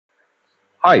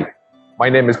Hi, my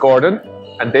name is Gordon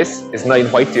and this is 9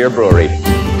 White Deer Brewery.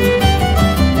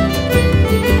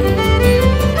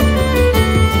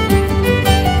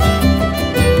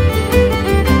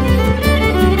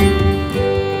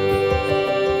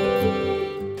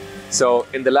 So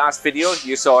in the last video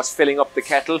you saw us filling up the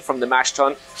kettle from the mash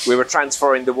tun. We were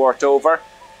transferring the wort over.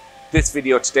 This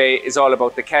video today is all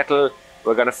about the kettle.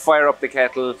 We're going to fire up the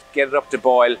kettle, get it up to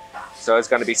boil. So it's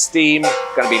going to be steam,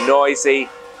 going to be noisy,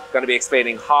 going to be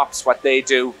explaining hops, what they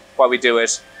do, why we do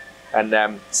it,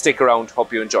 and stick around,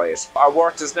 hope you enjoy it. Our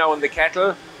wort is now in the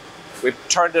kettle. We've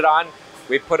turned it on.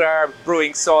 We've put our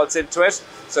brewing salts into it.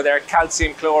 So they're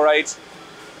calcium chloride,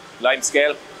 lime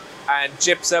scale, and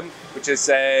gypsum, which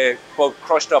is both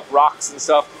crushed up rocks and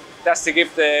stuff. That's to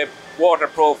give the water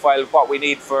profile what we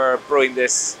need for brewing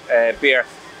this beer.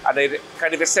 And it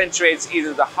kind of accentuates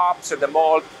either the hops or the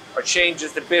malt, or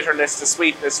changes the bitterness to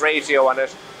sweetness ratio on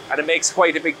it. And it makes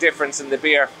quite a big difference in the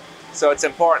beer. So it's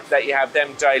important that you have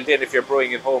them dialed in if you're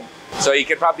brewing at home. So you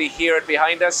can probably hear it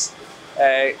behind us.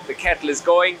 The kettle is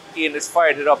going. Ian has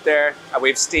fired it up there and we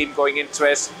have steam going into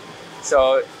it.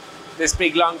 So this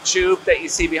big long tube that you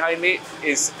see behind me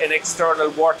is an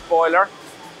external wort boiler.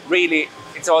 Really,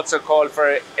 it's also called,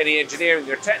 for any engineering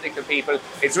or technical people,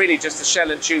 it's really just a shell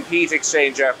and tube heat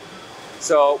exchanger.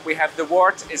 So we have the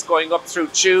wort is going up through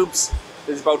tubes.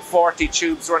 There's about 40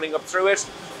 tubes running up through it.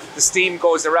 The steam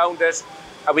goes around it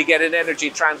and we get an energy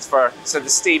transfer. So the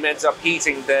steam ends up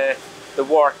heating the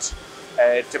wort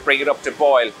to bring it up to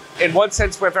boil. In one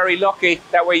sense, we're very lucky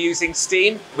that we're using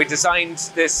steam. We designed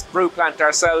this brew plant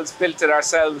ourselves, built it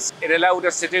ourselves. It allowed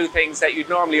us to do things that you'd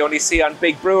normally only see on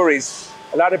big breweries.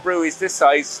 A lot of breweries this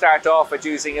size start off with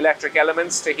using electric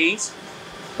elements to heat.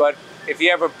 But if you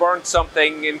ever burnt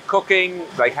something in cooking,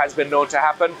 like has been known to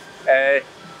happen,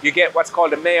 you get what's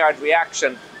called a Maillard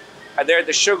reaction. And they're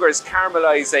the sugars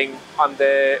caramelizing on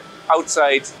the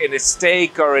outside in a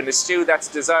steak or in a stew. That's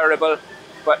desirable,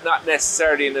 but not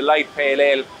necessarily in a light pale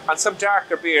ale. On some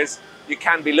darker beers, you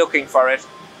can be looking for it,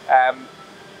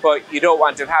 but you don't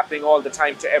want it happening all the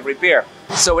time to every beer.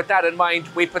 So with that in mind,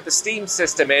 we put the steam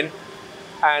system in,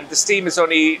 and the steam is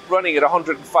only running at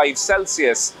 105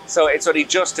 Celsius. So it's only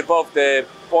just above the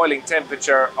boiling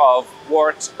temperature of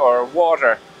wort or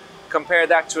water. Compare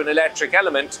that to an electric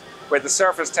element, where the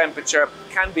surface temperature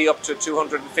can be up to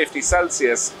 250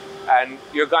 Celsius, and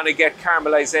you're going to get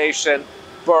caramelization,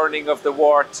 burning of the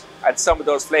wort, and some of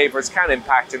those flavors can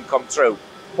impact and come through.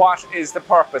 What is the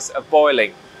purpose of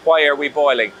boiling? Why are we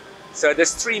boiling? So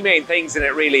there's three main things in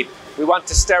it really. We want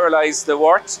to sterilize the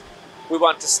wort, we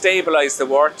want to stabilize the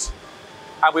wort,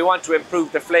 and we want to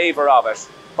improve the flavor of it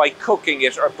by cooking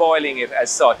it or boiling it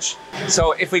as such.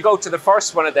 So if we go to the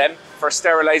first one of them, for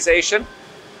sterilization,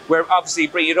 we're obviously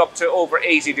bringing it up to over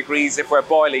 80 degrees if we're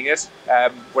boiling it.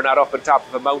 We're not up on top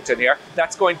of a mountain here.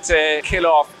 That's going to kill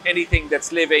off anything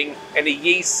that's living, any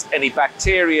yeast, any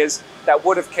bacteria that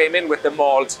would have came in with the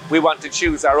malt. We want to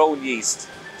choose our own yeast.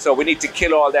 So we need to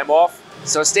kill all them off.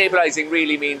 So stabilizing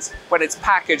really means when it's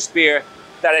packaged beer,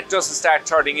 that it doesn't start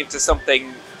turning into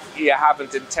something you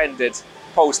haven't intended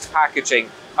post-packaging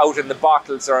out in the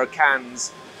bottles or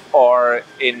cans or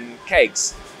in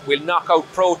kegs. We'll knock out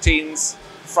proteins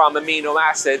from amino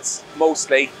acids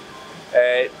mostly.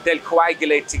 They'll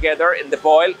coagulate together in the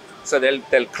boil, so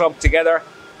they'll clump together,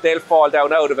 they'll fall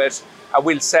down out of it, and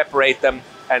we'll separate them,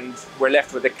 and we're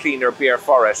left with a cleaner beer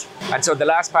for it. And so the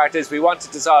last part is we want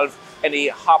to dissolve any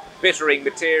hop bittering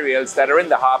materials that are in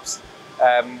the hops,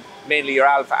 mainly your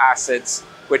alpha acids,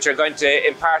 which are going to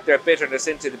impart their bitterness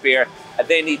into the beer, and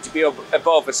they need to be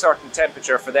above a certain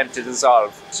temperature for them to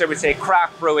dissolve. So we say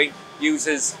craft brewing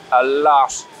uses a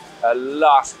lot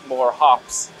more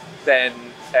hops than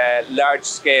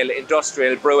large-scale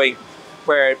industrial brewing,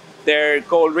 where their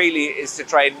goal really is to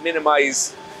try and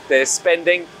minimize the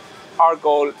spending. Our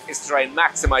goal is to try and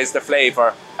maximize the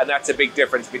flavor, and that's a big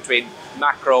difference between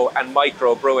macro and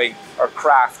micro brewing or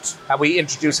craft. And we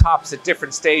introduce hops at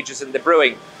different stages in the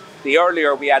brewing. The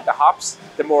earlier we add the hops,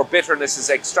 the more bitterness is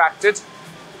extracted.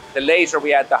 The later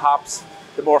we add the hops,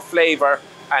 the more flavor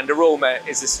and aroma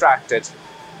is extracted.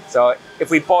 So if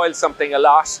we boil something a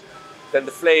lot, then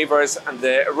the flavors and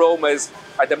the aromas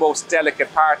are the most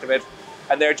delicate part of it,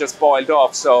 and they're just boiled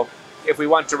off. So if we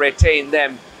want to retain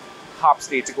them, hops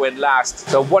need to go in last.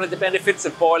 So one of the benefits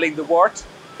of boiling the wort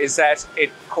is that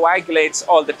it coagulates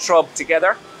all the trub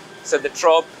together. So the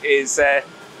trub is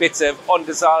bits of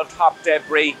undissolved hop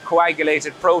debris,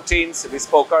 coagulated proteins that we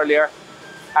spoke earlier,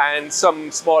 and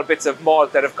some small bits of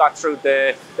malt that have got through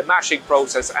the mashing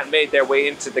process and made their way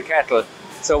into the kettle.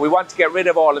 So we want to get rid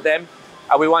of all of them,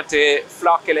 and we want to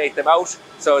flocculate them out,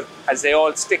 so as they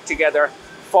all stick together,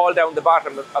 fall down the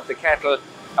bottom of the kettle,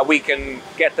 we can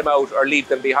get them out or leave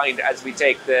them behind as we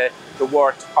take the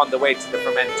wort on the way to the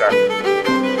fermenter.